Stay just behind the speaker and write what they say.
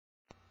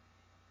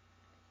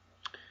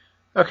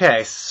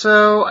Okay,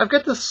 so I've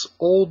got this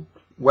old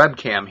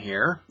webcam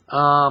here.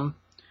 It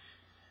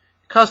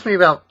cost me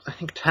about, I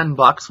think,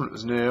 $10 when it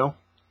was new.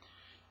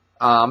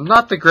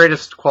 Not the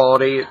greatest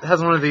quality. It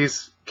has one of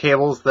these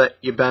cables that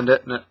you bend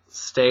it and it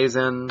stays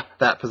in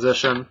that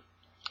position.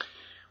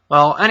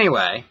 Well,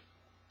 anyway,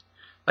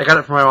 I got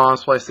it from my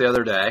mom's place the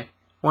other day.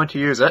 Went to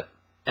use it,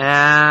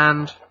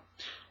 and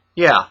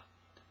yeah,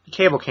 the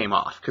cable came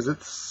off because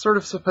it's sort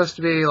of supposed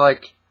to be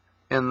like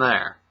in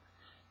there.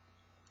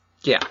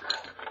 Yeah.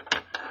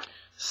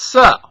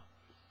 So,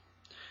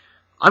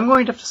 I'm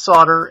going to have to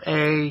solder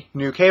a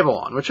new cable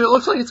on, which it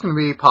looks like it's going to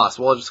be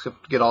possible. I'll just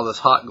have to get all this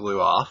hot glue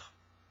off.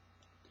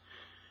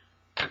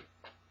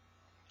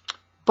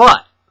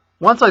 But,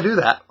 once I do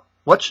that,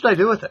 what should I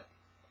do with it?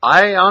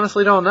 I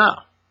honestly don't know.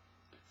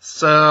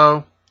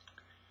 So,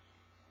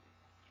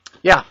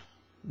 yeah,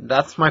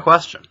 that's my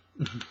question.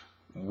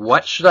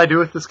 What should I do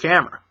with this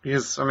camera?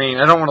 Because, I mean,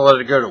 I don't want to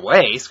let it go to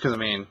waste, because, I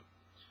mean,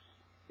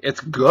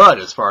 it's good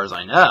as far as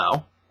I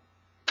know.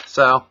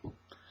 So,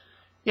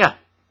 yeah,